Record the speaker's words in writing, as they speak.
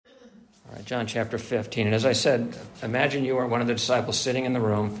All right, John chapter 15. And as I said, imagine you are one of the disciples sitting in the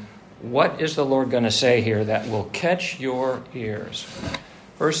room. What is the Lord going to say here that will catch your ears?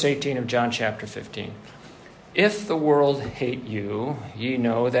 Verse 18 of John chapter 15. If the world hate you, ye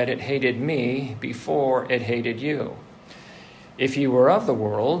know that it hated me before it hated you. If ye were of the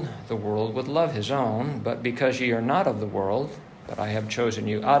world would love his own. But because ye are not of the world, but I have chosen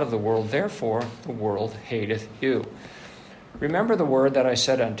you out of the world, therefore the world hateth you. Remember the word that I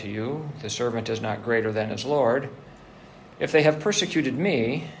said unto you, the servant is not greater than his Lord. If they have persecuted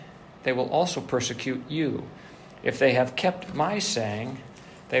me, they will also persecute you. If they have kept my saying,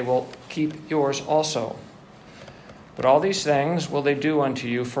 they will keep yours also. But all these things will they do unto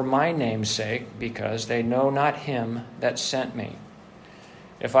you for my name's sake, because they know not him that sent me.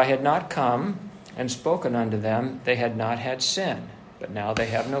 If I had not come and spoken unto them, they had not had sin, but now they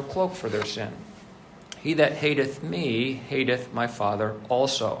have no cloak for their sin. He that hateth me hateth my Father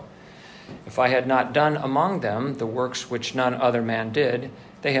also. If I had not done among them the works which none other man did,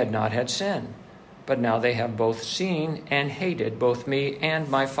 they had not had sin. But now they have both seen and hated both me and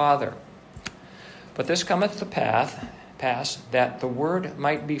my Father. But this cometh to pass, that the word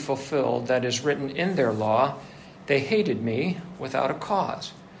might be fulfilled that is written in their law, they hated me without a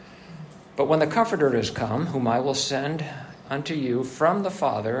cause. But when the Comforter is come, whom I will send unto you from the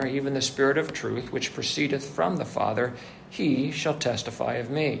Father, even the Spirit of truth, which proceedeth from the Father, he shall testify of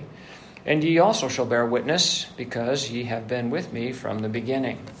me. And ye also shall bear witness, because ye have been with me from the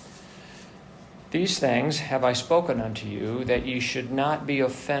beginning. These things have I spoken unto you, that ye should not be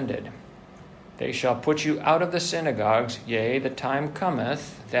offended. They shall put you out of the synagogues, yea, the time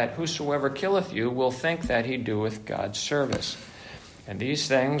cometh, that whosoever killeth you will think that he doeth God's service. And these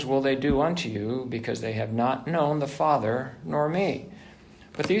things will they do unto you, because they have not known the Father nor me.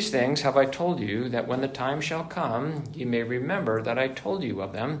 But these things have I told you, that when the time shall come, ye may remember that I told you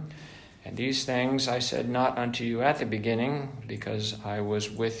of them. And these things I said not unto you at the beginning, because I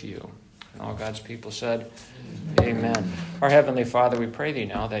was with you. And all God's people said, Amen. Our Heavenly Father, we pray thee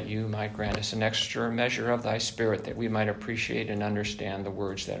now that you might grant us an extra measure of thy Spirit, that we might appreciate and understand the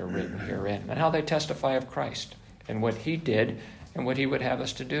words that are written herein, and how they testify of Christ, and what he did, and what he would have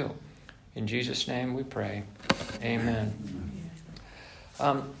us to do. In Jesus' name we pray. Amen.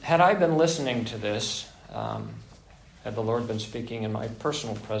 Had I been listening to this, had the Lord been speaking in my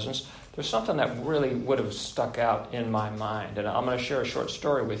personal presence, there's something that really would have stuck out in my mind. And I'm going to share a short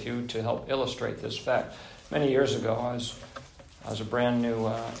story with you to help illustrate this fact. Many years ago, I was a brand new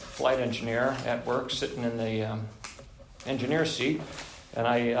flight engineer at work, sitting in the engineer seat, and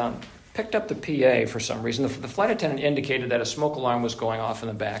I picked up the PA for some reason. The flight attendant indicated that a smoke alarm was going off in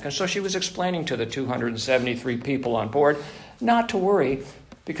the back, and so she was explaining to the 273 people on board not to worry,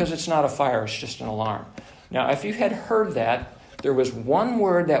 because it's not a fire, it's just an alarm. Now, if you had heard that, there was one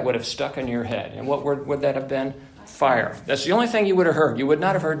word that would have stuck in your head. And what word would that have been? Fire. That's the only thing you would have heard. You would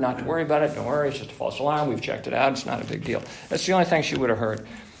not have heard not to worry about it. Don't worry, it's just a false alarm. We've checked it out. It's not a big deal. That's the only thing she would have heard.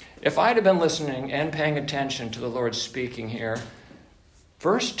 If I'd have been listening and paying attention to the Lord speaking here,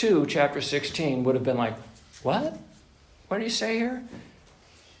 verse 2, chapter 16, would have been like, what? What do you say here?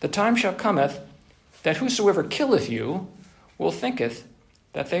 The time shall cometh that whosoever killeth you will thinketh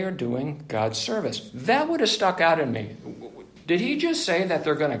that they are doing God's service. That would have stuck out in me. Did he just say that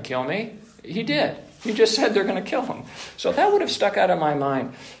they're going to kill me? He did. He just said they're going to kill him. So that would have stuck out in my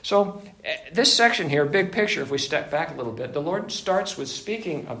mind. So this section here, big picture, if we step back a little bit, the Lord starts with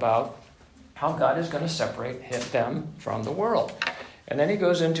speaking about how God is going to separate them from the world. And then he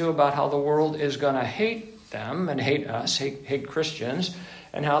goes into about how the world is going to hate them and hate us, hate Christians,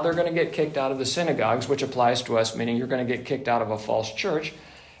 and how they're going to get kicked out of the synagogues, which applies to us, meaning you're going to get kicked out of a false church,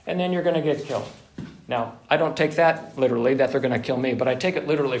 and then you're going to get killed. Now, I don't take that literally, that they're going to kill me, but I take it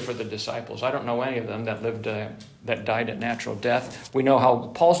literally for the disciples. I don't know any of them that died a natural death. We know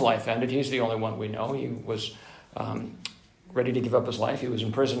how Paul's life ended. He's the only one we know. He was ready to give up his life. He was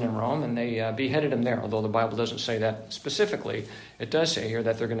in prison in Rome, and they beheaded him there, although the Bible doesn't say that specifically. It does say here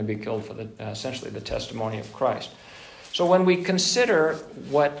that they're going to be killed for essentially the testimony of Christ. So when we consider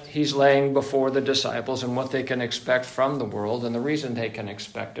what he's laying before the disciples and what they can expect from the world, and the reason they can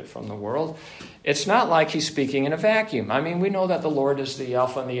expect it from the world, it's not like he's speaking in a vacuum. I mean, we know that the Lord is the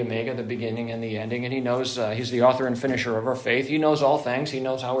Alpha and the Omega, the beginning and the ending, and he knows he's the author and finisher of our faith. He knows all things. He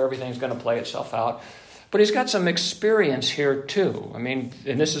knows how everything's going to play itself out. But he's got some experience here too. I mean,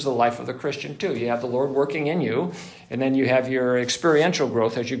 and this is the life of the Christian too. You have the Lord working in you, and then you have your experiential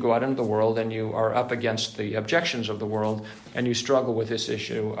growth as you go out into the world and you are up against the objections of the world and you struggle with this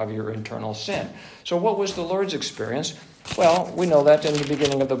issue of your internal sin. So what was the Lord's experience? Well, we know that in the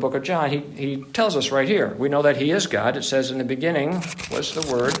beginning of the book of John. He tells us right here. We know that he is God. It says in the beginning was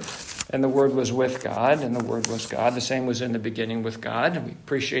the Word, And the Word was with God, and the Word was God. The same was in the beginning with God. We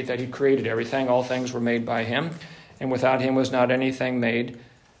appreciate that he created everything. All things were made by him. And without him was not anything made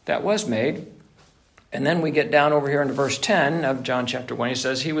that was made. And then we get down over here into verse 10 of John chapter 1. He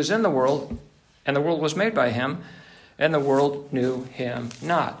says, he was in the world, and the world was made by him, and the world knew him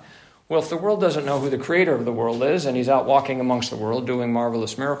not. Well, if the world doesn't know who the creator of the world is, and he's out walking amongst the world doing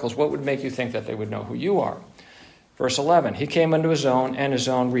marvelous miracles, what would make you think that they would know who you are? Verse 11, he came unto his own, and his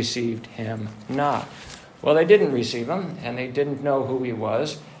own received him not. Well, they didn't receive him, and they didn't know who he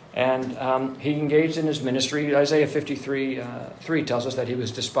was. And he engaged in his ministry. Isaiah 53:3 tells us that he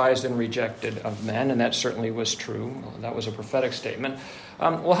was despised and rejected of men, and that certainly was true. That was a prophetic statement.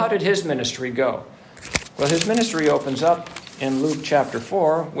 Well, how did his ministry go? Well, his ministry opens up in Luke chapter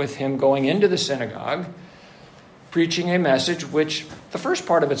 4 with him going into the synagogue, preaching a message which the first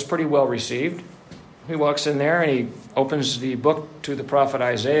part of it's pretty well received. He walks in there and he opens the book to the prophet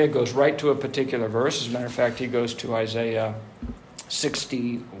Isaiah, goes right to a particular verse. As a matter of fact, he goes to Isaiah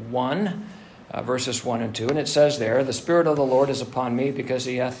 61, verses 1 and 2. And it says there, the Spirit of the Lord is upon me because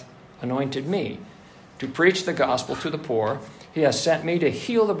he hath anointed me to preach the gospel to the poor. He has sent me to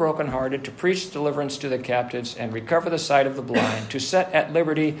heal the brokenhearted, to preach deliverance to the captives, and recover the sight of the blind, to set at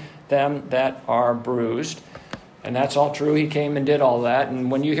liberty them that are bruised. And that's all true. He came and did all that. And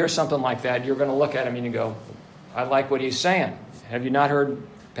when you hear something like that, you're going to look at him and you go, I like what he's saying. Have you not heard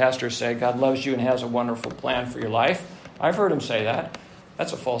pastors say, God loves you and has a wonderful plan for your life? I've heard him say that.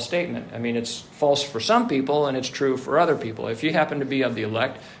 That's a false statement. I mean, it's false for some people and it's true for other people. If you happen to be of the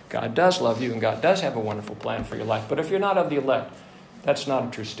elect, God does love you and God does have a wonderful plan for your life. But if you're not of the elect, that's not a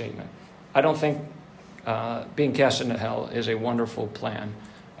true statement. I don't think being cast into hell is a wonderful plan.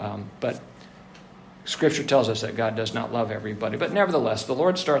 But Scripture tells us that God does not love everybody. But nevertheless, the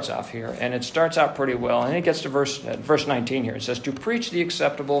Lord starts off here, and it starts out pretty well. And it gets to verse 19 here. It says, to preach the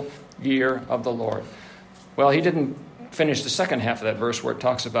acceptable year of the Lord. Well, he didn't finish the second half of that verse where it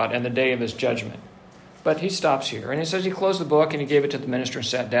talks about, and the day of his judgment. But he stops here, and he says he closed the book, and he gave it to the minister and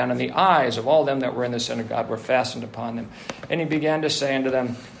sat down, and the eyes of all them that were in the synagogue were fastened upon them. And he began to say unto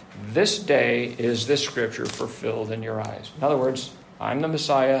them, this day is this scripture fulfilled in your eyes. In other words, I'm the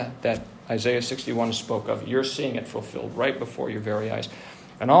Messiah that Isaiah 61 spoke of. You're seeing it fulfilled right before your very eyes.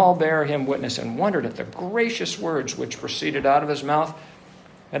 And all bare him witness and wondered at the gracious words which proceeded out of his mouth.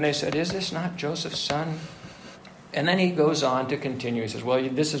 And they said, is this not Joseph's son? And then he goes on to continue. He says, well,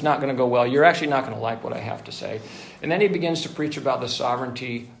 this is not going to go well. You're actually not going to like what I have to say. And then he begins to preach about the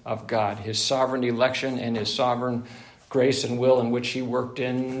sovereignty of God, his sovereign election and his sovereign grace and will in which he worked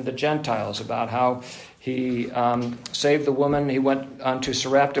in the Gentiles, about how he saved the woman. He went on to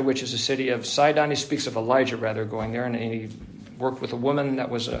Sarepta, which is a city of Sidon. He speaks of Elijah, rather, going there. And he worked with a woman that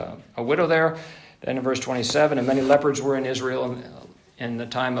was a widow there. Then in verse 27, and many lepers were in Israel in the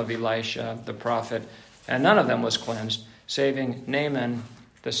time of Elisha, the prophet. And none of them was cleansed, saving Naaman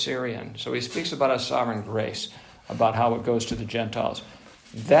the Syrian. So he speaks about a sovereign grace, about how it goes to the Gentiles.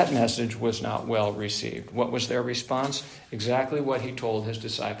 That message was not well received. What was their response? Exactly what he told his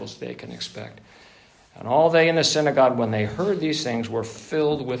disciples they can expect. And all they in the synagogue, when they heard these things, were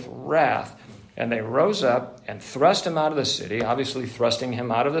filled with wrath. And they rose up and thrust him out of the city, obviously thrusting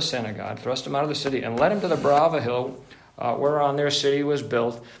him out of the synagogue, thrust him out of the city, and led him to the brow of a hill whereon their city was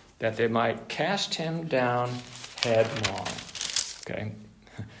built, that they might cast him down headlong. Okay?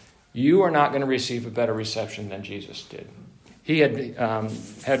 You are not going to receive a better reception than Jesus did. He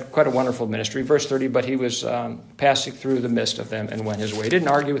had quite a wonderful ministry. Verse 30, but he was passing through the midst of them and went his way. He didn't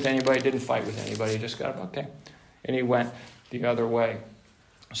argue with anybody, didn't fight with anybody. He just got up, okay. And he went the other way.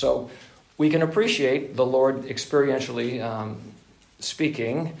 So we can appreciate the Lord experientially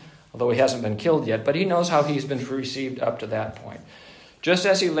speaking, although he hasn't been killed yet, but he knows how he's been received up to that point. Just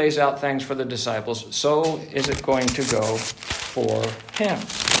as he lays out things for the disciples, so is it going to go for him.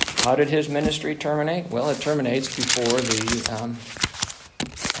 How did his ministry terminate? Well, it terminates before the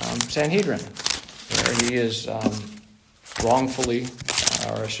Sanhedrin, where he is wrongfully,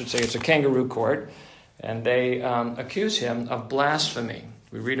 or I should say it's a kangaroo court, and they accuse him of blasphemy.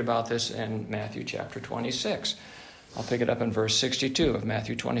 We read about this in Matthew chapter 26. I'll pick it up in verse 62 of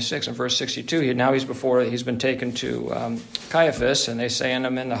Matthew 26. In verse 62, he's been taken to Caiaphas, and they say unto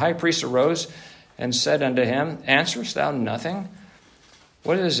him, and the high priest arose and said unto him, answerest thou nothing?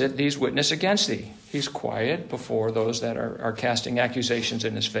 What is it these witness against thee? He's quiet before those that are casting accusations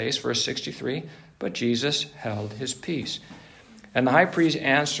in his face. Verse 63, but Jesus held his peace. And the high priest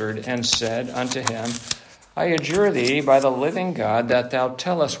answered and said unto him, I adjure thee by the living God that thou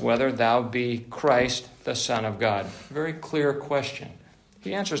tell us whether thou be Christ, the Son of God. Very clear question.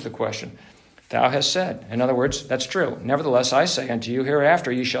 He answers the question. Thou hast said. In other words, that's true. Nevertheless, I say unto you,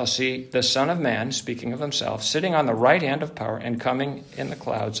 hereafter ye shall see the Son of Man, speaking of himself, sitting on the right hand of power and coming in the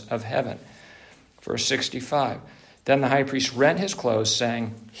clouds of heaven. Verse 65. Then the high priest rent his clothes,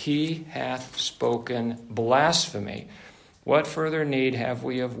 saying, He hath spoken blasphemy. What further need have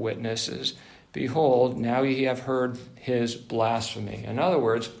we of witnesses? Behold, now ye have heard his blasphemy. In other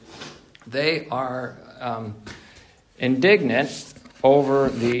words, they are indignant over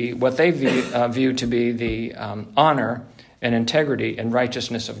what they view to be the honor and integrity and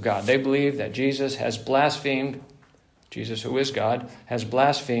righteousness of God. They believe that Jesus has blasphemed, Jesus who is God, has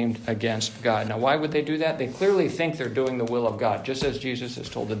blasphemed against God. Now, why would they do that? They clearly think they're doing the will of God, just as Jesus has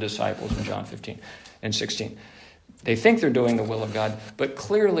told the disciples in John 15 and 16. They think they're doing the will of God, but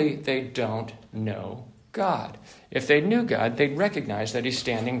clearly they don't know God. If they knew God, they'd recognize that he's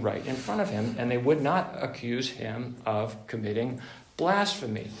standing right in front of him, and they would not accuse him of committing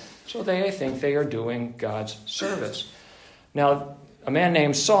blasphemy. So they think they are doing God's service. Now, a man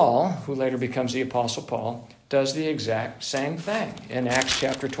named Saul, who later becomes the Apostle Paul, does the exact same thing. In Acts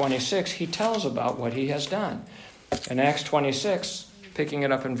chapter 26, he tells about what he has done. In Acts 26, picking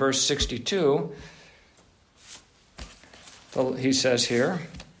it up in verse 62, he says here,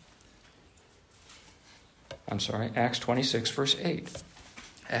 Acts 26, verse 8.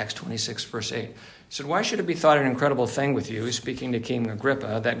 Acts 26, verse 8. He said, Why should it be thought an incredible thing with you, speaking to King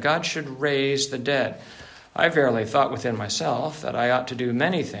Agrippa, that God should raise the dead? I verily thought within myself that I ought to do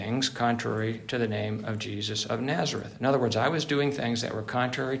many things contrary to the name of Jesus of Nazareth. In other words, I was doing things that were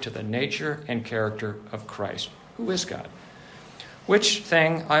contrary to the nature and character of Christ, who is God. Which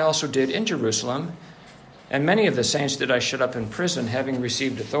thing I also did in Jerusalem, and many of the saints did I shut up in prison, having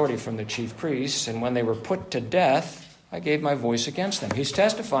received authority from the chief priests, and when they were put to death, I gave my voice against them. He's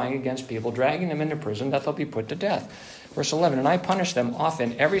testifying against people, dragging them into prison, that they'll be put to death. Verse 11, and I punished them off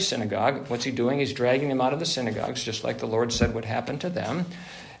in every synagogue. What's he doing? He's dragging them out of the synagogues, just like the Lord said would happen to them,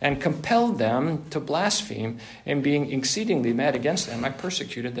 and compelled them to blaspheme, and being exceedingly mad against them, I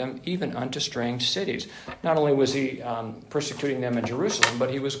persecuted them even unto strange cities. Not only was he persecuting them in Jerusalem,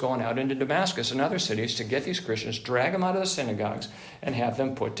 but he was going out into Damascus and other cities to get these Christians, drag them out of the synagogues, and have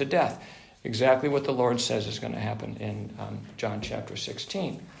them put to death. Exactly what the Lord says is going to happen in John chapter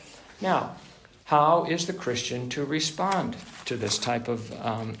 16. Now, how is the Christian to respond to this type of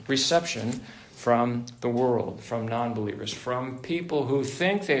reception from the world, from non-believers, from people who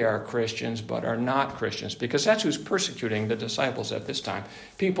think they are Christians but are not Christians? Because that's who's persecuting the disciples at this time.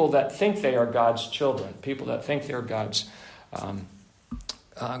 People that think they are God's children, people that think they're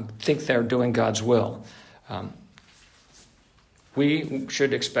think they're doing God's will. We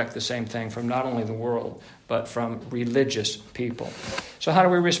should expect the same thing from not only the world, but from religious people. So how do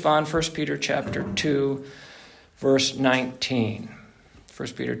we respond? 1 Peter chapter 2, verse 19. 1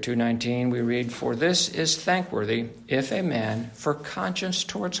 Peter 2:19, we read, For this is thankworthy, if a man, for conscience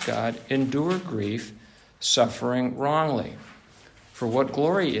towards God, endure grief, suffering wrongly. For what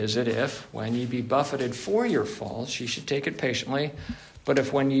glory is it if, when ye be buffeted for your faults, ye should take it patiently, but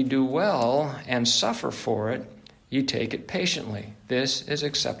if when ye do well and suffer for it, you take it patiently. This is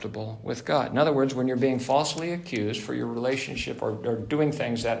acceptable with God. In other words, when you're being falsely accused for your relationship or doing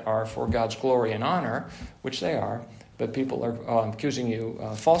things that are for God's glory and honor, which they are, but people are accusing you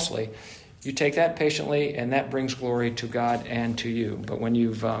falsely, you take that patiently, and that brings glory to God and to you. But when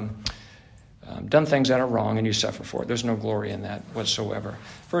you've done things that are wrong and you suffer for it, there's no glory in that whatsoever.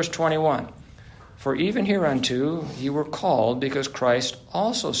 Verse 21, For even hereunto ye were called, because Christ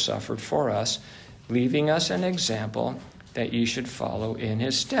also suffered for us, leaving us an example that ye should follow in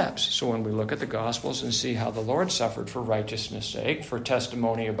his steps. So when we look at the Gospels and see how the Lord suffered for righteousness' sake, for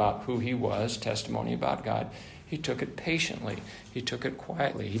testimony about who he was, testimony about God, he took it patiently. He took it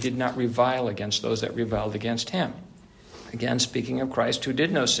quietly. He did not revile against those that reviled against him. Again, speaking of Christ, who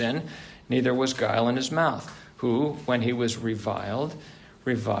did no sin, neither was guile in his mouth, who, when he was reviled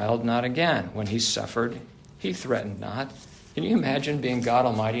not again. When he suffered, he threatened not. Can you imagine being God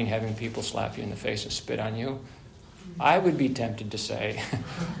Almighty and having people slap you in the face and spit on you? I would be tempted to say,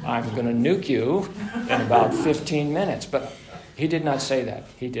 I'm going to nuke you in about 15 minutes. But he did not say that.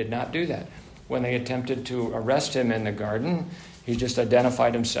 He did not do that. When they attempted to arrest him in the garden, he just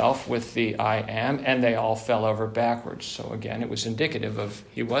identified himself with the I am, and they all fell over backwards. So again, it was indicative of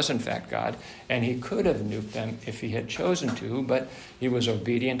he was in fact God, and he could have nuked them if he had chosen to, but he was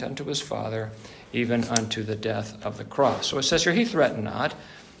obedient unto his Father, even unto the death of the cross. So it says here, he threatened not,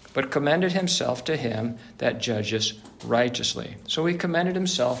 but commended himself to him that judges righteously. So he commended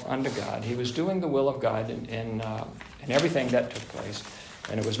himself unto God. He was doing the will of God in everything that took place.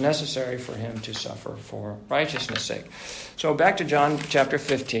 and it was necessary for him to suffer for righteousness' sake. So back to John chapter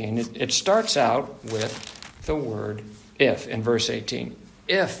 15. It starts out with the word if in verse 18.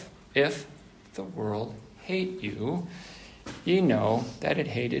 If the world hate you, ye know that it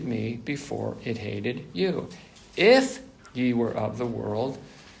hated me before it hated you. If ye were of the world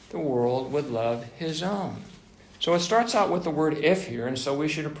would love his own. So it starts out with the word if here, and so we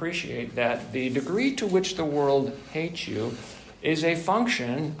should appreciate that the degree to which the world hates you is a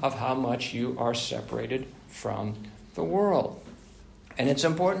function of how much you are separated from the world. And it's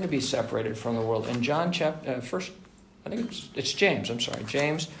important to be separated from the world. In John chapter, it's James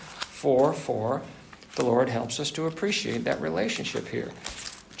 4:4, the Lord helps us to appreciate that relationship here.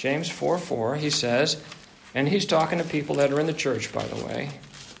 James 4:4, he says, and he's talking to people that are in the church, by the way.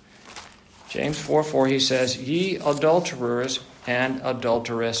 James 4:4, he says, ye adulterers and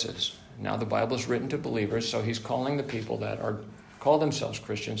adulteresses. Now the Bible is written to believers, so he's calling the people that call themselves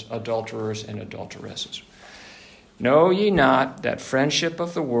Christians adulterers and adulteresses. Know ye not that friendship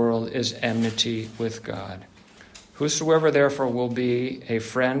of the world is enmity with God? Whosoever therefore will be a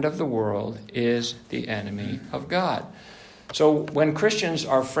friend of the world is the enemy of God. So when Christians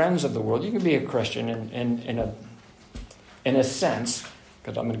are friends of the world, you can be a Christian in a sense,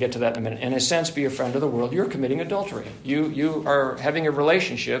 because I'm going to get to that in a minute. In a sense, be a friend of the world. You're committing adultery. You are having a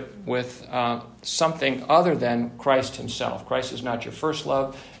relationship with something other than Christ himself. Christ is not your first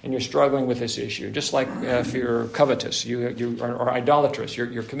love, and you're struggling with this issue. Just like if you're covetous, you are idolatrous.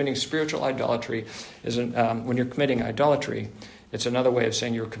 You're committing spiritual idolatry. When you're committing idolatry, it's another way of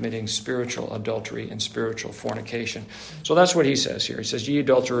saying you're committing spiritual adultery and spiritual fornication. So that's what he says here. He says, ye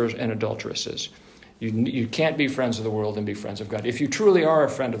adulterers and adulteresses. You can't be friends of the world and be friends of God. If you truly are a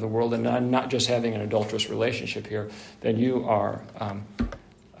friend of the world and not just having an adulterous relationship here, then you are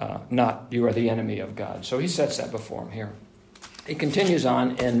the enemy of God. So he sets that before him here. He continues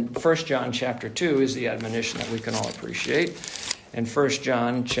on in 1 John chapter 2 is the admonition that we can all appreciate. In 1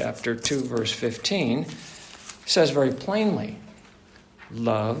 John chapter 2 verse 15, he says very plainly,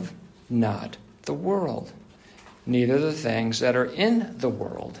 love not the world, neither the things that are in the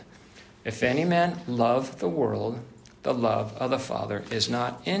world. If any man love the world, the love of the Father is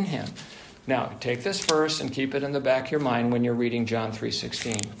not in him. Now, take this verse and keep it in the back of your mind when you're reading John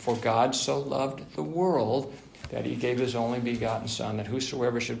 3:16. For God so loved the world that he gave his only begotten Son, that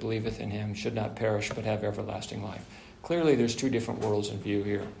whosoever should believeth in him should not perish but have everlasting life. Clearly, there's two different worlds in view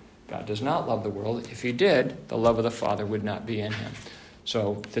here. God does not love the world. If he did, the love of the Father would not be in him.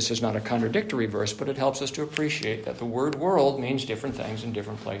 So this is not a contradictory verse, but it helps us to appreciate that the word world means different things in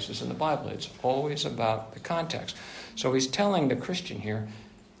different places in the Bible. It's always about the context. So he's telling the Christian here,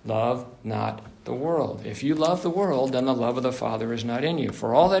 love not the world. If you love the world, then the love of the Father is not in you.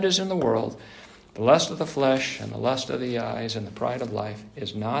 For all that is in the world, the lust of the flesh and the lust of the eyes and the pride of life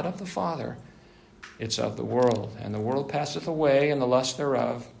is not of the Father, it's of the world. And the world passeth away and the lust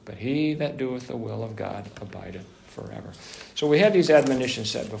thereof, but he that doeth the will of God abideth forever. So we have these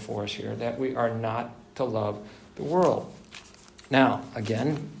admonitions set before us here that we are not to love the world. Now,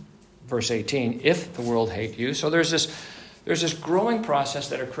 again, verse 18, if the world hate you. So there's this growing process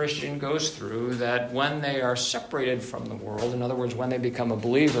that a Christian goes through, that when they are separated from the world, in other words, when they become a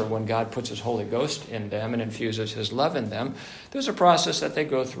believer, when God puts his Holy Ghost in them and infuses his love in them, there's a process that they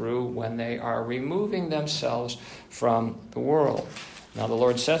go through when they are removing themselves from the world. Now, the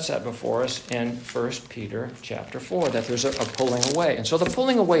Lord sets that before us in 1 Peter chapter 4, that there's a pulling away. And so the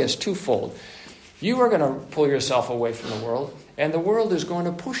pulling away is twofold. You are going to pull yourself away from the world, and the world is going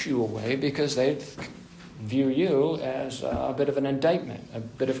to push you away because they view you as a bit of an indictment, a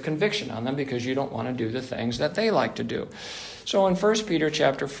bit of conviction on them because you don't want to do the things that they like to do. So in 1 Peter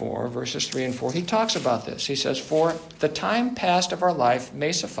chapter 4, verses 3 and 4, he talks about this. He says, for the time past of our life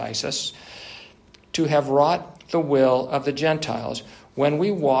may suffice us to have wrought the will of the Gentiles, when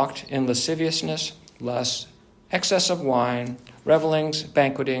we walked in lasciviousness, lust, excess of wine, revelings,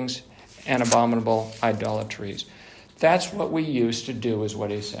 banquetings, and abominable idolatries. That's what we used to do, is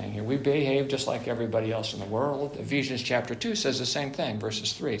what he's saying here. We behave just like everybody else in the world. Ephesians chapter 2 says the same thing.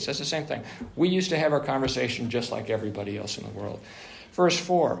 Verses 3 says the same thing. We used to have our conversation just like everybody else in the world. Verse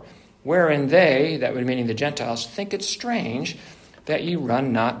 4, wherein they, that would meaning the Gentiles, think it strange that ye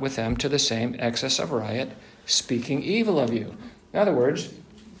run not with them to the same excess of riot, speaking evil of you. In other words,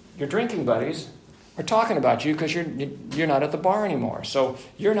 your drinking buddies are talking about you because you're not at the bar anymore. So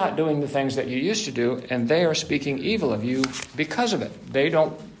you're not doing the things that you used to do, and they are speaking evil of you because of it. They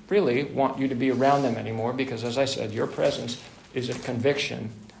don't really want you to be around them anymore because, as I said, your presence is a conviction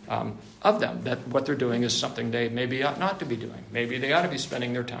of them, that what they're doing is something they maybe ought not to be doing. Maybe they ought to be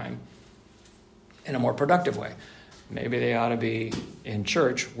spending their time in a more productive way. Maybe they ought to be in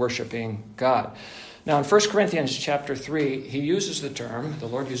church worshiping God. Now in 1 Corinthians chapter 3, the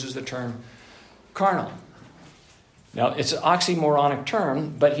Lord uses the term carnal. Now, it's an oxymoronic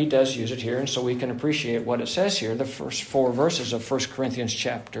term, but he does use it here, and so we can appreciate what it says here. The first 4 verses of 1 Corinthians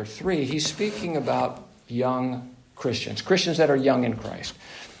chapter 3, he's speaking about young Christians that are young in Christ.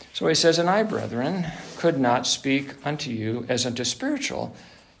 So he says, "And I, brethren, could not speak unto you as unto spiritual,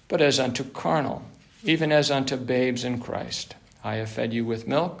 but as unto carnal, even as unto babes in Christ. I have fed you with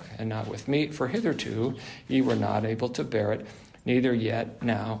milk, and not with meat, for hitherto ye were not able to bear it, neither yet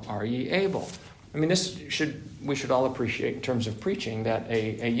now are ye able." I mean, we should all appreciate in terms of preaching that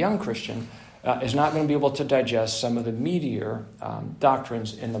a young Christian is not going to be able to digest some of the meatier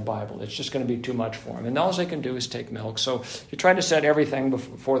doctrines in the Bible. It's just going to be too much for him. And all they can do is take milk. So you try to set everything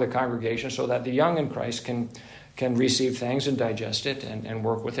before the congregation so that the young in Christ can receive things and digest it and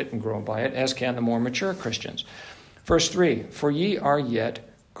work with it and grow by it, as can the more mature Christians. Verse 3, "For ye are yet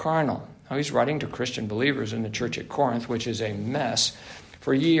carnal." Now he's writing to Christian believers in the church at Corinth, which is a mess.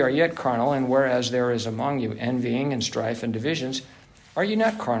 "For ye are yet carnal, and whereas there is among you envying and strife and divisions, are ye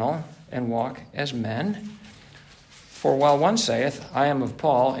not carnal, and walk as men? For while one saith, I am of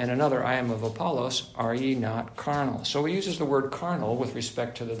Paul, and another, I am of Apollos, are ye not carnal?" So he uses the word carnal with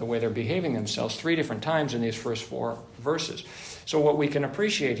respect to the way they're behaving themselves 3 different times in these first 4 verses. So what we can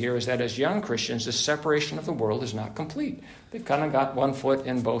appreciate here is that as young Christians, the separation of the world is not complete. They've kind of got one foot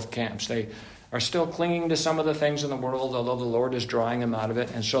in both camps. They are still clinging to some of the things in the world, although the Lord is drawing them out of it.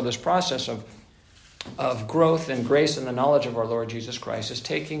 And so this process of growth and grace and the knowledge of our Lord Jesus Christ is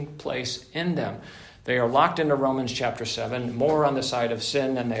taking place in them. They are locked into Romans chapter 7, more on the side of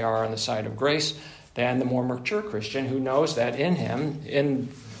sin than they are on the side of grace, than the more mature Christian who knows that in him, in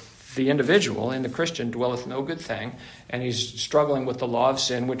the individual, in the Christian, dwelleth no good thing, and he's struggling with the law of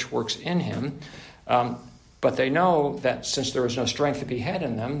sin which works in him. But they know that since there is no strength to be had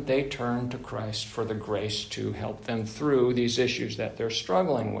in them, they turn to Christ for the grace to help them through these issues that they're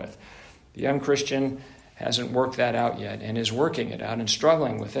struggling with. The young Christian hasn't worked that out yet and is working it out and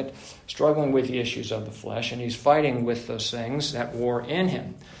struggling with it, struggling with the issues of the flesh, and he's fighting with those things that war in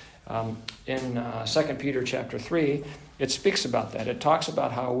him. In 2 Peter chapter 3, it speaks about that. It talks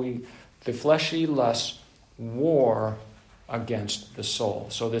about how the fleshly lusts war against the soul.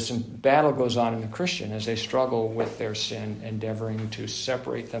 So this battle goes on in the Christian as they struggle with their sin, endeavoring to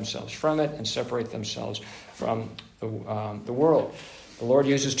separate themselves from it and separate themselves from the world. The Lord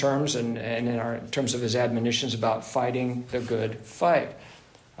uses terms and in terms of his admonitions about fighting the good fight,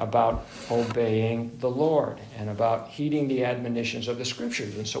 about obeying the Lord, and about heeding the admonitions of the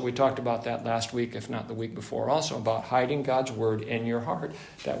Scriptures. And so we talked about that last week, if not the week before, also about hiding God's word in your heart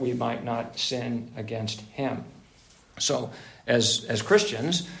that we might not sin against him. So as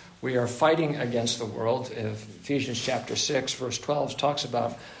Christians, we are fighting against the world. Ephesians chapter 6, verse 12 talks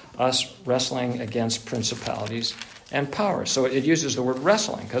about us wrestling against principalities and powers. So it uses the word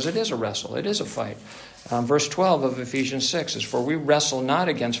wrestling because it is a wrestle. It is a fight. Verse 12 of Ephesians 6 is, "For we wrestle not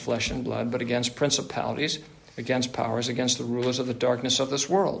against flesh and blood, but against principalities, against powers, against the rulers of the darkness of this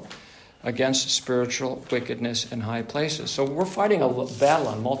world, against spiritual wickedness in high places." So we're fighting a battle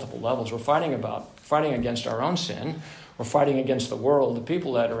on multiple levels. We're fighting against our own sin. We're fighting against the world, the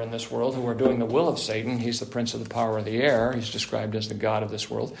people that are in this world who are doing the will of Satan. He's the prince of the power of the air. He's described as the god of this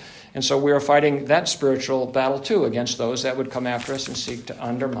world. And so we are fighting that spiritual battle too against those that would come after us and seek to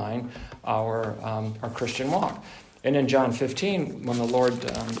undermine our Christian walk. And in John 15, when the Lord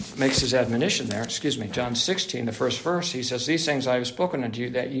makes his admonition there, John 16, the first verse, he says, "These things I have spoken unto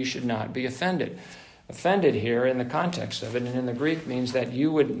you, that ye should not be offended." Offended here in the context of it and in the Greek means that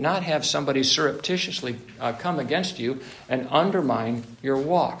you would not have somebody surreptitiously come against you and undermine your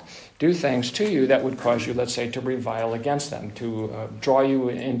walk, do things to you that would cause you, let's say, to revile against them, to draw you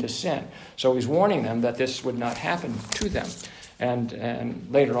into sin. So he's warning them that this would not happen to them. And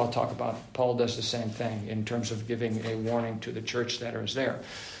later I'll talk about Paul does the same thing in terms of giving a warning to the church that is there.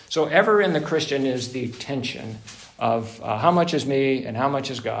 So ever in the Christian is the tension of how much is me and how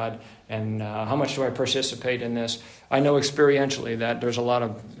much is God, and how much do I participate in this? I know experientially that there's a lot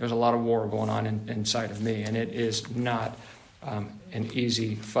of war going on inside of me, and it is not an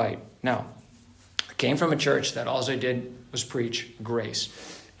easy fight. Now, I came from a church that all they did was preach grace.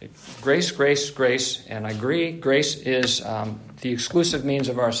 Grace, grace, grace, and I agree, grace is the exclusive means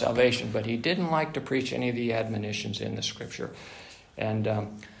of our salvation, but he didn't like to preach any of the admonitions in the Scripture. And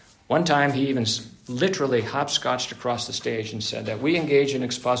one time he even literally hopscotched across the stage and said that we engage in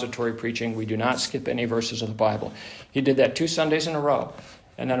expository preaching. We do not skip any verses of the Bible. He did that 2 Sundays in a row.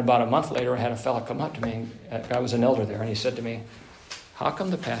 And then about a month later, I had a fellow come up to me. I was an elder there, and he said to me, How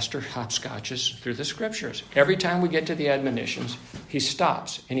come the pastor hopscotches through the scriptures? Every time we get to the admonitions, he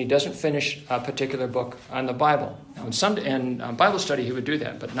stops and he doesn't finish a particular book on the Bible. Now, in Bible study, he would do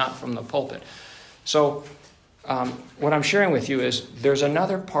that, but not from the pulpit. So what I'm sharing with you is there's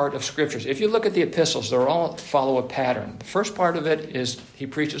another part of scriptures. If you look at the epistles, they all follow a pattern. The first part of it is he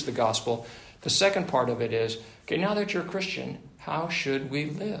preaches the gospel. The second part of it is, okay, now that you're a Christian, how should we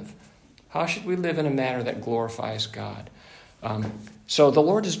live? How should we live in a manner that glorifies God? So the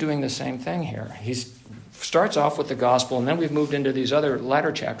Lord is doing the same thing here. He starts off with the gospel, and then we've moved into these other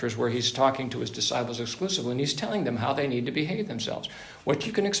latter chapters where he's talking to his disciples exclusively, and he's telling them how they need to behave themselves. What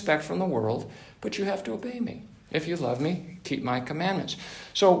you can expect from the world, but you have to obey me. If you love me, keep my commandments.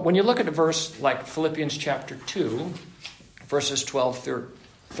 So when you look at a verse like Philippians chapter 2, verses 12 through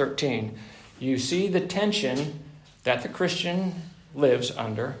 13, you see the tension that the Christian lives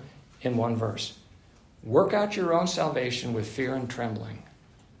under in one verse. Work out your own salvation with fear and trembling.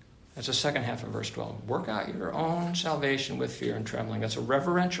 That's the second half of verse 12. Work out your own salvation with fear and trembling. That's a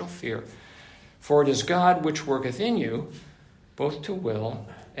reverential fear. For it is God which worketh in you, both to will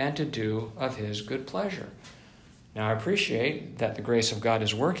and to do of his good pleasure. Now I appreciate that the grace of God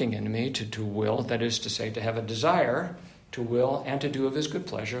is working in me to will, that is to say, to have a desire to will and to do of his good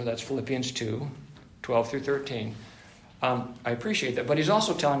pleasure. That's Philippians 2, 12 through 13. I appreciate that, but he's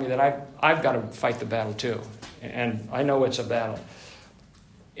also telling me that I've got to fight the battle too, and I know it's a battle.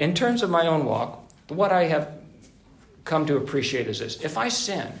 In terms of my own walk, what I have come to appreciate is this. If I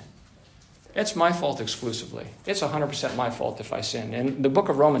sin, it's my fault exclusively. It's 100% my fault if I sin. And the book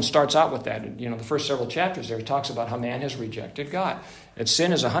of Romans starts out with that. You know, the first several chapters there, he talks about how man has rejected God. That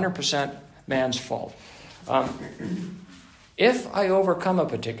sin is 100% man's fault. If I overcome a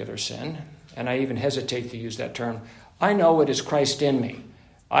particular sin, and I even hesitate to use that term, I know it is Christ in me.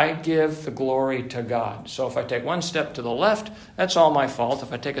 I give the glory to God. So if I take one step to the left, that's all my fault.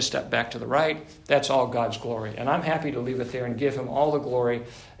 If I take a step back to the right, that's all God's glory. And I'm happy to leave it there and give him all the glory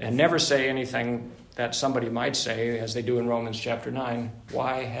and never say anything that somebody might say, as they do in Romans chapter 9,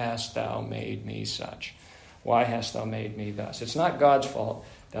 why hast thou made me such? Why hast thou made me thus? It's not God's fault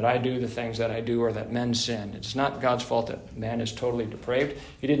that I do the things that I do or that men sin. It's not God's fault that man is totally depraved.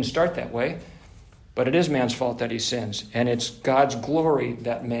 He didn't start that way. But it is man's fault that he sins, and it's God's glory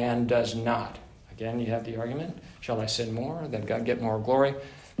that man does not. Again, you have the argument, shall I sin more, that God get more glory?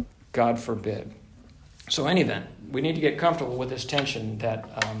 God forbid. So in any event, we need to get comfortable with this tension that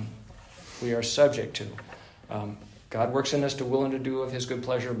we are subject to. God works in us to will and to do of his good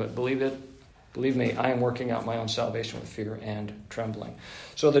pleasure, but believe me, I am working out my own salvation with fear and trembling.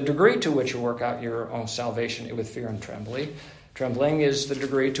 So the degree to which you work out your own salvation with fear and trembling is the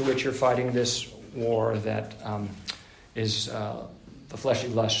degree to which you're fighting this war that is the fleshly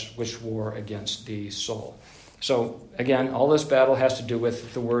lust which war against the soul. So again, all this battle has to do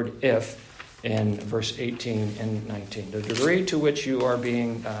with the word if in verse 18 and 19. The degree to which you are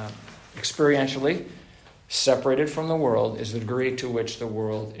being experientially separated from the world is the degree to which the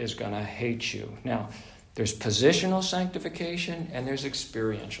world is going to hate you. Now, there's positional sanctification and there's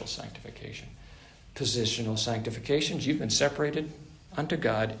experiential sanctification. Positional sanctifications, you've been separated unto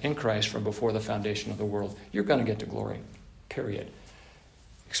God in Christ from before the foundation of the world. You're going to get to glory, period.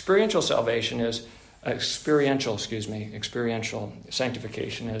 Experiential sanctification is,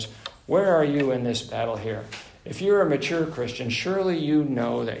 where are you in this battle here? If you're a mature Christian, surely you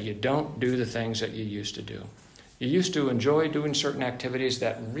know that you don't do the things that you used to do. You used to enjoy doing certain activities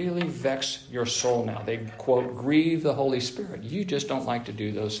that really vex your soul now. They, quote, grieve the Holy Spirit. You just don't like to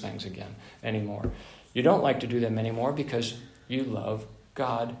do those things again anymore. You don't like to do them anymore because you love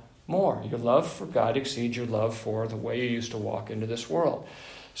God more. Your love for God exceeds your love for the way you used to walk into this world.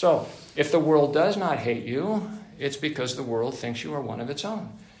 So, if the world does not hate you, it's because the world thinks you are one of its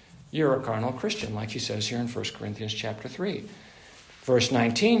own. You're a carnal Christian, like he says here in 1 Corinthians chapter 3. Verse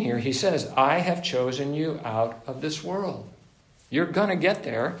 19 here, he says, I have chosen you out of this world. You're going to get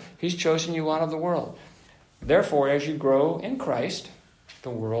there. He's chosen you out of the world. Therefore, as you grow in Christ, the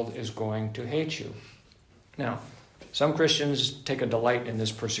world is going to hate you. Now, some Christians take a delight in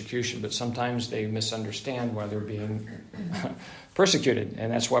this persecution, but sometimes they misunderstand why they're being persecuted.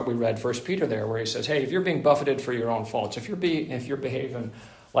 And that's what we read 1 Peter there, where he says, hey, if you're being buffeted for your own faults, if you're behaving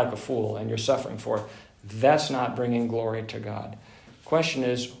like a fool and you're suffering for it, that's not bringing glory to God. Question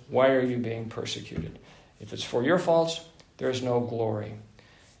is, why are you being persecuted? If it's for your faults, there's no glory.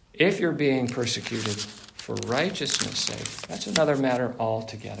 If you're being persecuted for righteousness' sake, that's another matter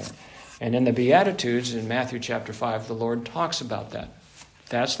altogether. And in the Beatitudes in Matthew chapter 5, the Lord talks about that.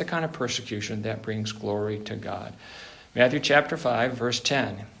 That's the kind of persecution that brings glory to God. Matthew chapter 5, verse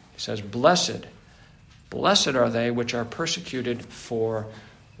 10, he says, Blessed Blessed are they which are persecuted for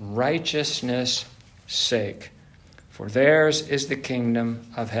righteousness' sake, for theirs is the kingdom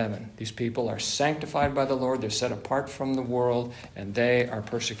of heaven. These people are sanctified by the Lord. They're set apart from the world, and they are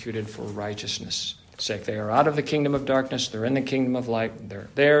persecuted for righteousness' sake. They are out of the kingdom of darkness. They're in the kingdom of light.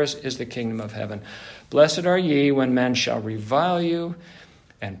 Theirs is the kingdom of heaven. Blessed are ye when men shall revile you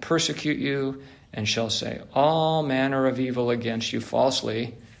and persecute you, and shall say all manner of evil against you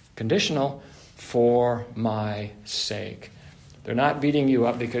falsely, conditional, for my sake. They're not beating you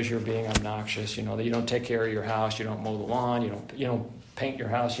up because you're being obnoxious, that you don't take care of your house, you don't mow the lawn, you don't paint your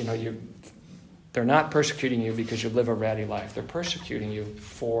house, they're not persecuting you because you live a ratty life. They're persecuting you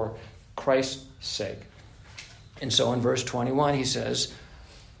for Christ's sake. And so in verse 21 he says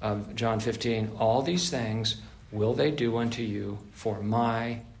of John 15, all these things will they do unto you for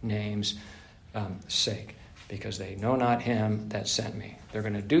my name's sake, because they know not him that sent me. They're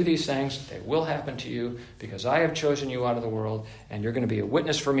going to do these things. They will happen to you because I have chosen you out of the world, and you're going to be a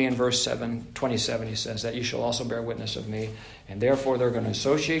witness for me. In verse 27, he says that you shall also bear witness of me. And therefore they're going to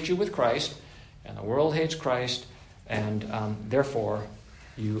associate you with Christ, and the world hates Christ, and therefore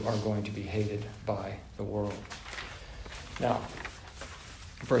you are going to be hated by the world. Now,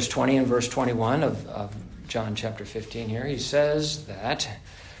 verse 20 and verse 21 of John chapter 15 here, he says that,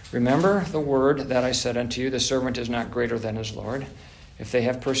 remember the word that I said unto you, the servant is not greater than his Lord. If they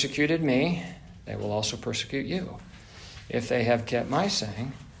have persecuted me, they will also persecute you. If they have kept my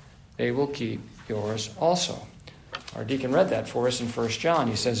saying, they will keep yours also. Our deacon read that for us in 1 John.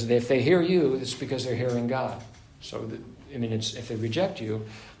 He says that if they hear you, it's because they're hearing God. So, if they reject you,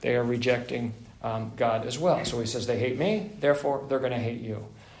 they are rejecting God as well. So he says they hate me, therefore they're going to hate you.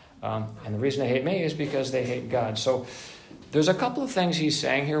 And the reason they hate me is because they hate God. So there's a couple of things he's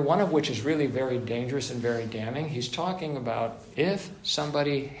saying here, one of which is really very dangerous and very damning. He's talking about if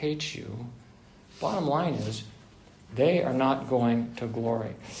somebody hates you, bottom line is they are not going to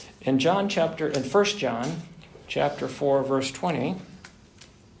glory. In 1 John chapter 4, verse 20,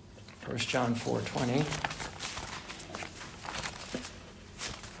 1 John 4:20,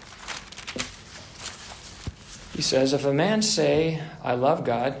 he says, if a man say, I love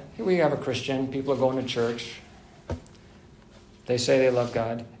God, here we have a Christian, people are going to church, they say they love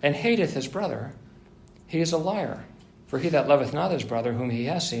God, and hateth his brother, he is a liar. For he that loveth not his brother whom he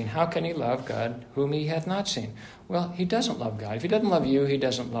has seen, how can he love God whom he hath not seen? Well, he doesn't love God. If he doesn't love you, he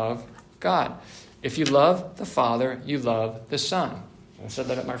doesn't love God. If you love the Father, you love the Son. I said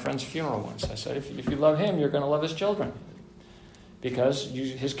that at my friend's funeral once. I said, if you love him, you're going to love his children, because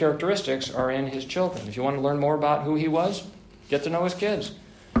his characteristics are in his children. If you want to learn more about who he was, get to know his kids.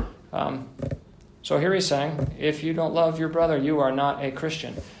 So here he's saying, if you don't love your brother, you are not a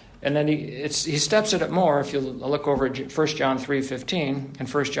Christian. And then he steps it up more. If you look over at 1 John 3:15, in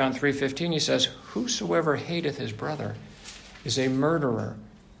 1 John 3:15 he says, whosoever hateth his brother is a murderer.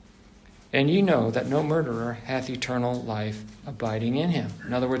 And ye know that no murderer hath eternal life abiding in him.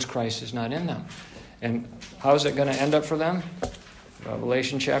 In other words, Christ is not in them. And how is it going to end up for them?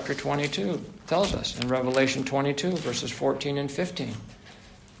 Revelation chapter 22 tells us. In Revelation 22, verses 14 and 15.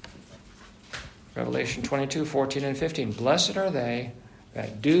 Revelation 22, 14 and 15. Blessed are they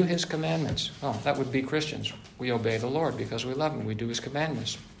that do his commandments. Oh, that would be Christians. We obey the Lord because we love him. We do his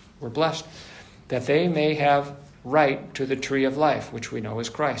commandments. We're blessed. That they may have right to the tree of life, which we know is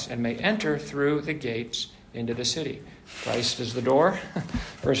Christ, and may enter through the gates into the city. Christ is the door.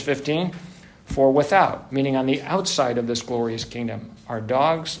 Verse 15. For without, meaning on the outside of this glorious kingdom, are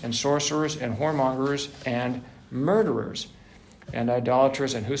dogs and sorcerers and whoremongers and murderers and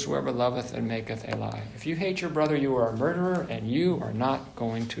idolaters, and whosoever loveth and maketh a lie. If you hate your brother, you are a murderer, and you are not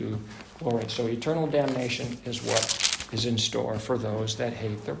going to glory. So eternal damnation is what is in store for those that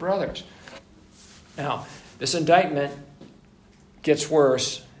hate their brothers. Now, this indictment gets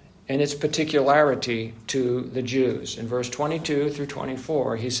worse in its particularity to the Jews. In verse 22 through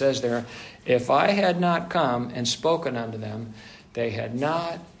 24, he says there, if I had not come and spoken unto them, they had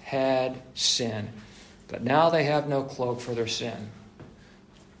not had sin. But now they have no cloak for their sin.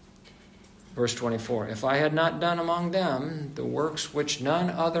 Verse 24, if I had not done among them the works which none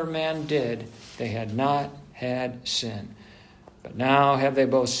other man did, they had not had sin. But now have they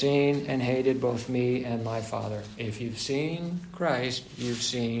both seen and hated both me and my Father. If you've seen Christ, you've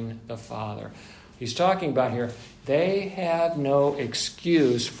seen the Father. He's talking about here, they have no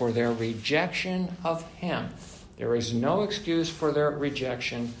excuse for their rejection of him. There is no excuse for their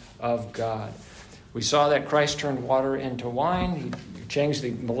rejection of God. We saw that Christ turned water into wine. He changed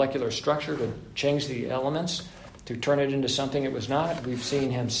the molecular structure to change the elements, to turn it into something it was not. We've seen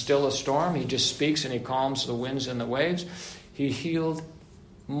him still a storm. He just speaks and he calms the winds and the waves. He healed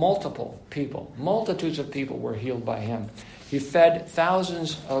multiple people. Multitudes of people were healed by him. He fed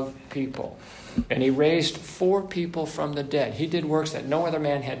thousands of people. And he raised 4 people from the dead. He did works that no other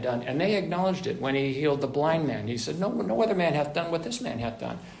man had done. And they acknowledged it when he healed the blind man. He said, no other man hath done what this man hath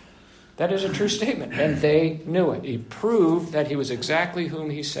done. That is a true statement. And they knew it. He proved that he was exactly whom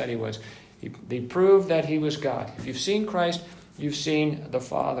he said he was. He proved that he was God. If you've seen Christ, you've seen the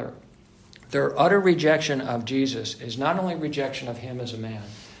Father. Their utter rejection of Jesus is not only rejection of him as a man,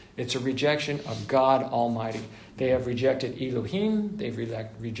 it's a rejection of God Almighty. They have rejected Elohim, they've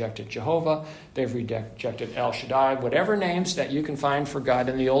rejected Jehovah, they've rejected El Shaddai, whatever names that you can find for God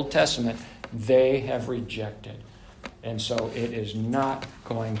in the Old Testament, they have rejected. And so it is not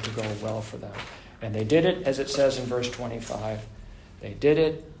going to go well for them. And they did it, as it says in verse 25, they did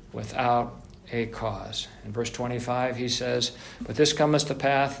it without a cause. In verse 25 he says, "But this cometh to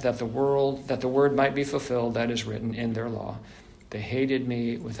pass that the word might be fulfilled that is written in their law. They hated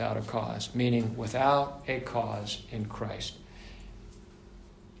me without a cause," meaning without a cause in Christ.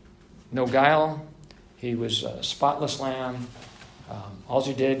 No guile. He was a spotless lamb. All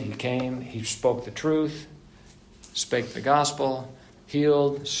he did, he came, he spoke the truth, spake the gospel,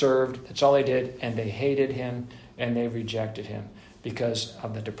 healed, served. That's all he did. And they hated him and they rejected him because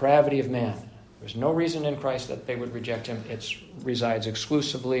of the depravity of man. There's no reason in Christ that they would reject him. It resides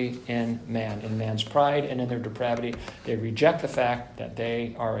exclusively in man, in man's pride and in their depravity. They reject the fact that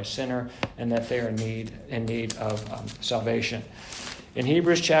they are a sinner and that they are in need of salvation. In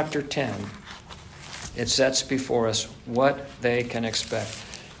Hebrews chapter 10, it sets before us what they can expect.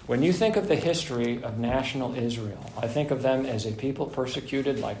 When you think of the history of national Israel, I think of them as a people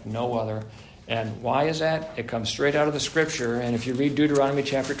persecuted like no other. And why is that? It comes straight out of the Scripture. And if you read Deuteronomy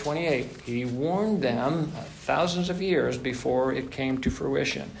chapter 28, he warned them thousands of years before it came to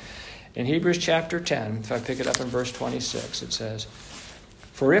fruition. In Hebrews chapter 10, if I pick it up in verse 26, it says,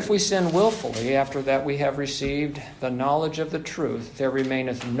 "For if we sin willfully after that we have received the knowledge of the truth, there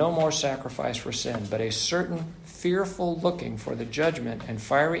remaineth no more sacrifice for sin, but a certain fearful looking for the judgment and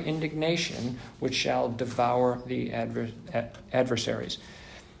fiery indignation which shall devour the adversaries.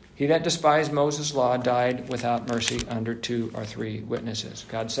 He that despised Moses' law died without mercy under 2 or 3 witnesses."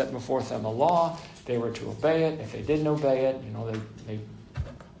 God set before them a law. They were to obey it. If they didn't obey it, they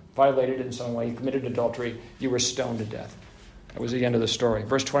violated it in some way, committed adultery, you were stoned to death. That was the end of the story.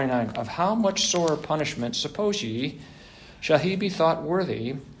 Verse 29, "Of how much sorer punishment, suppose ye, shall he be thought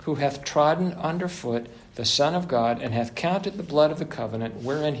worthy, who hath trodden under foot the Son of God, and hath counted the blood of the covenant,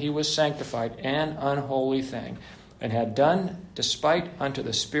 wherein he was sanctified, an unholy thing, and had done despite unto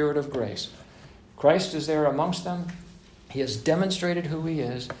the Spirit of grace." Christ is there amongst them. He has demonstrated who he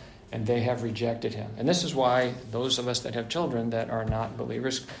is, and they have rejected him. And this is why those of us that have children that are not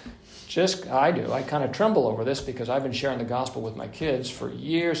believers, I kind of tremble over this because I've been sharing the gospel with my kids for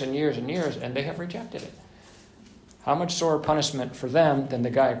years and years and years, and they have rejected it. How much sorer punishment for them than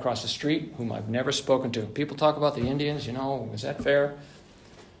the guy across the street whom I've never spoken to? People talk about the Indians, is that fair?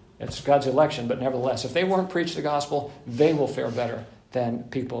 It's God's election, but nevertheless, if they weren't preached the gospel, they will fare better than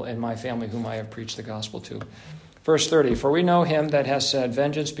people in my family whom I have preached the gospel to. Verse 30, "For we know him that has said,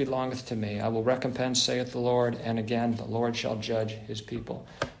 Vengeance belongeth to me. I will recompense, saith the Lord. And again, the Lord shall judge his people."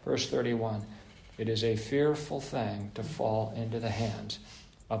 Verse 31, "It is a fearful thing to fall into the hands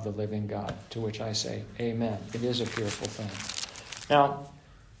of the living God." To which I say, amen. It is a fearful thing. Now,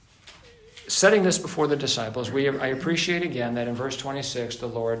 setting this before the disciples, I appreciate again that in verse 26, the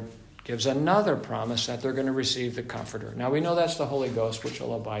Lord gives another promise that they're going to receive the Comforter. Now, we know that's the Holy Ghost, which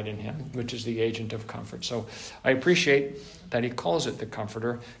will abide in him, which is the agent of comfort. So I appreciate that he calls it the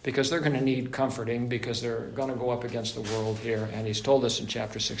Comforter, because they're going to need comforting, because they're going to go up against the world here. And he's told us in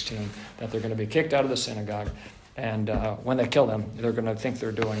chapter 16 that they're going to be kicked out of the synagogue. And when they kill them, they're going to think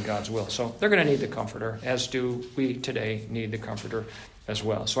they're doing God's will. So they're going to need the Comforter, as do we today need the Comforter as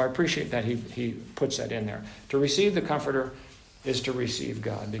well. So I appreciate that he puts that in there. To receive the Comforter is to receive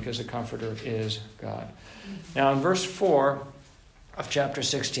God, because the Comforter is God. Now in verse 4 of chapter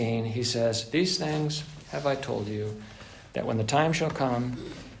 16, he says, "These things have I told you, that when the time shall come,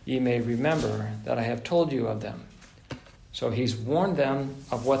 ye may remember that I have told you of them." So he's warned them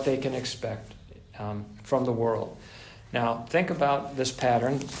of what they can expect from the world. Now, think about this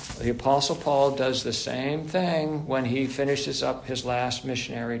pattern. The Apostle Paul does the same thing when he finishes up his last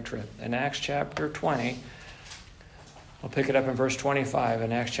missionary trip. In Acts chapter 20, I'll pick it up in verse 25.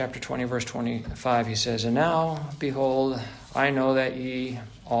 In Acts chapter 20, verse 25, he says, "And now, behold, I know that ye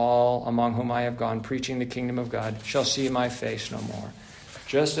all among whom I have gone preaching the kingdom of God shall see my face no more."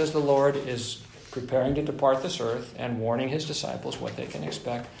 Just as the Lord is preparing to depart this earth and warning his disciples what they can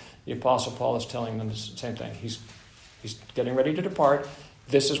expect, the Apostle Paul is telling them the same thing. He's getting ready to depart.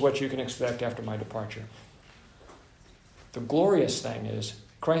 This is what you can expect after my departure. The glorious thing is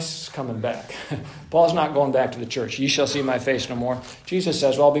Christ's coming back. Paul's not going back to the church. Ye shall see my face no more. Jesus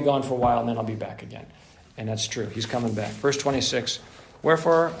says, well, I'll be gone for a while and then I'll be back again. And that's true. He's coming back. Verse 26,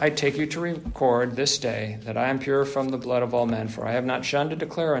 wherefore I take you to record this day that I am pure from the blood of all men, for I have not shunned to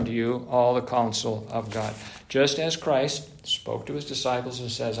declare unto you all the counsel of God. Just as Christ spoke to his disciples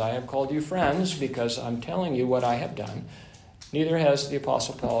and says, I have called you friends because I'm telling you what I have done, neither has the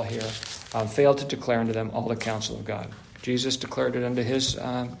Apostle Paul here failed to declare unto them all the counsel of God. Jesus declared it unto his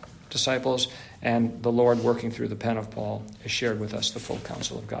disciples, and the Lord, working through the pen of Paul, has shared with us the full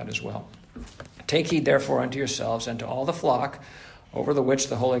counsel of God as well. Take heed therefore unto yourselves and to all the flock, over the which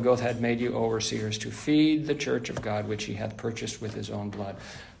the Holy Ghost had made you overseers, to feed the church of God, which he hath purchased with his own blood.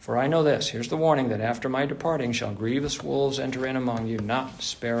 For I know this, here's the warning, that after my departing shall grievous wolves enter in among you, not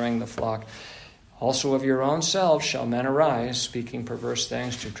sparing the flock. Also of your own selves shall men arise, speaking perverse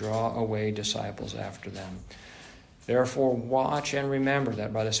things, to draw away disciples after them. Therefore watch and remember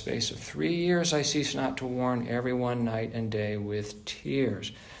that by the space of 3 years I cease not to warn everyone night and day with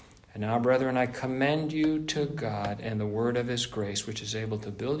tears. And now, brethren, I commend you to God and the word of his grace, which is able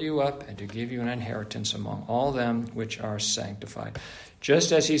to build you up and to give you an inheritance among all them which are sanctified.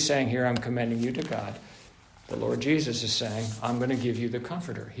 Just as he's saying here, I'm commending you to God, the Lord Jesus is saying, I'm going to give you the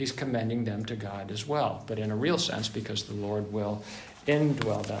Comforter. He's commending them to God as well, but in a real sense, because the Lord will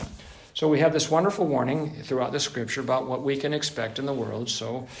indwell them. So we have this wonderful warning throughout the Scripture about what we can expect in the world.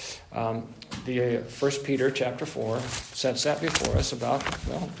 So the 1 Peter chapter 4 sets that before us about,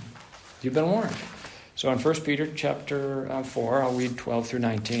 well, you've been warned. So in 1 Peter chapter 4, I'll read 12 through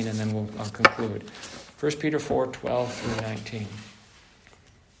 19, and then I'll conclude. 1 Peter 4, 12 through 19.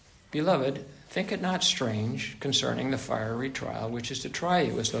 Beloved, think it not strange concerning the fiery trial, which is to try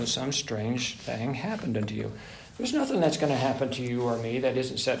you, as though some strange thing happened unto you. There's nothing that's going to happen to you or me that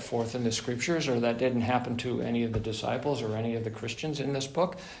isn't set forth in the Scriptures, or that didn't happen to any of the disciples or any of the Christians in this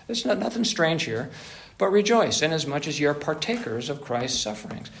book. There's nothing strange here. But rejoice, inasmuch as ye are partakers of Christ's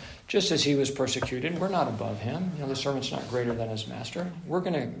sufferings. Just as he was persecuted, we're not above him. The servant's not greater than his master. We're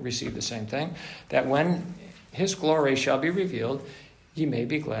going to receive the same thing, that when his glory shall be revealed, ye may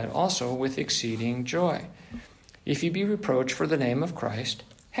be glad also with exceeding joy. If ye be reproached for the name of Christ,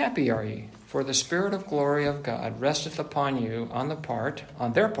 happy are ye, for the Spirit of glory of God resteth upon you. On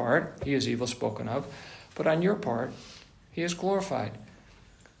their part, he is evil spoken of, but on your part, he is glorified.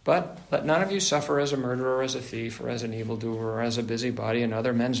 But let none of you suffer as a murderer, or as a thief, or as an evildoer, or as a busybody in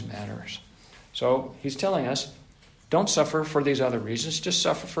other men's matters. So he's telling us, don't suffer for these other reasons, just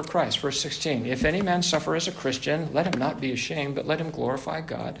suffer for Christ. Verse 16, if any man suffer as a Christian, let him not be ashamed, but let him glorify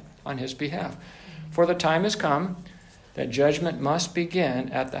God on his behalf. For the time is come that judgment must begin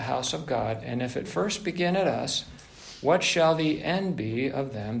at the house of God, and if it first begin at us, what shall the end be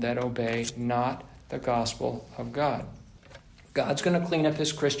of them that obey not the gospel of God? God's going to clean up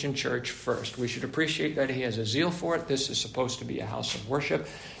his Christian church first. We should appreciate that he has a zeal for it. This is supposed to be a house of worship.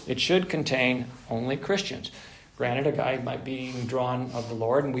 It should contain only Christians. Granted, a guy might be drawn of the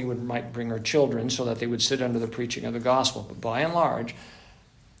Lord, and we might bring our children so that they would sit under the preaching of the gospel. But by and large,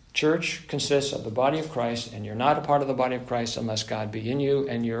 church consists of the body of Christ, and you're not a part of the body of Christ unless God be in you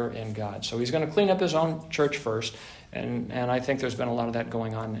and you're in God. So he's going to clean up his own church first, and I think there's been a lot of that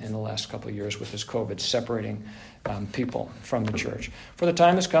going on in the last couple of years with this COVID, separating people from the church. For the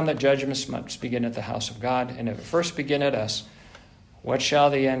time has come that judgment must begin at the house of God, and if it first begin at us, what shall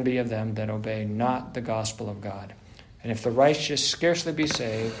the end be of them that obey not the gospel of God? And if the righteous scarcely be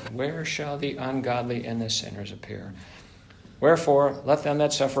saved, where shall the ungodly and the sinners appear? Wherefore, let them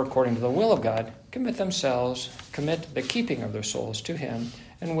that suffer according to the will of God commit the keeping of their souls to him,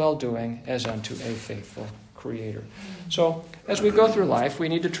 and well-doing as unto a faithful Creator. So, as we go through life, we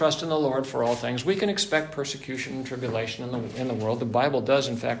need to trust in the Lord for all things. We can expect persecution and tribulation in the world. The Bible does,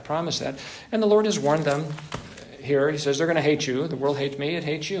 in fact, promise that. And the Lord has warned them here. He says, they're going to hate you. The world hates me. It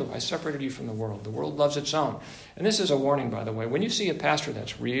hates you. I separated you from the world. The world loves its own. And this is a warning, by the way. When you see a pastor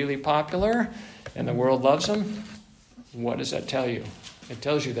that's really popular and the world loves him, what does that tell you? It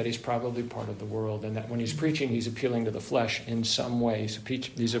tells you that he's probably part of the world, and that when he's preaching, he's appealing to the flesh in some way.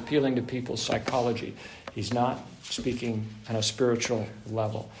 He's appealing to people's psychology. He's not speaking on a spiritual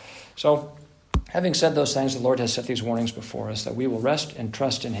level. So, having said those things, the Lord has set these warnings before us that we will rest and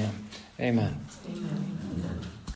trust in him. Amen. Amen.